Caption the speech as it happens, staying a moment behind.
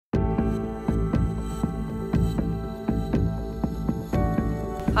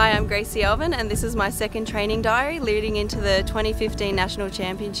Hi, I'm Gracie Elvin, and this is my second training diary leading into the 2015 National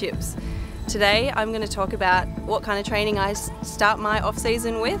Championships. Today I'm going to talk about what kind of training I start my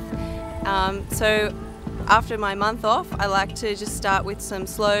off-season with. So after my month off, I like to just start with some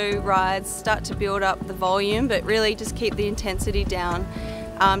slow rides, start to build up the volume, but really just keep the intensity down.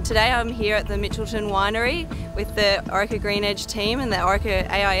 Today I'm here at the Mitchelton Winery with the Orica Green Edge team and the Orica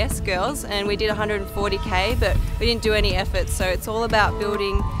AIS girls, and we did 140k, but we didn't do any effort, so it's all about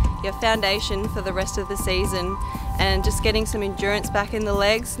building your foundation for the rest of the season and just getting some endurance back in the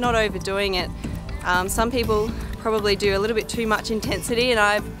legs, not overdoing it. Some people probably do a little bit too much intensity, and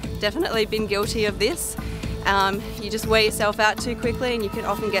I've definitely been guilty of this. You just wear yourself out too quickly and you can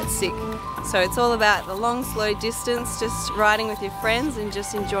often get sick. So it's all about the long, slow distance, just riding with your friends and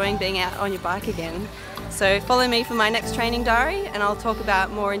just enjoying being out on your bike again. So follow me for my next training diary, and I'll talk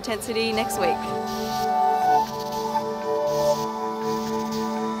about more intensity next week.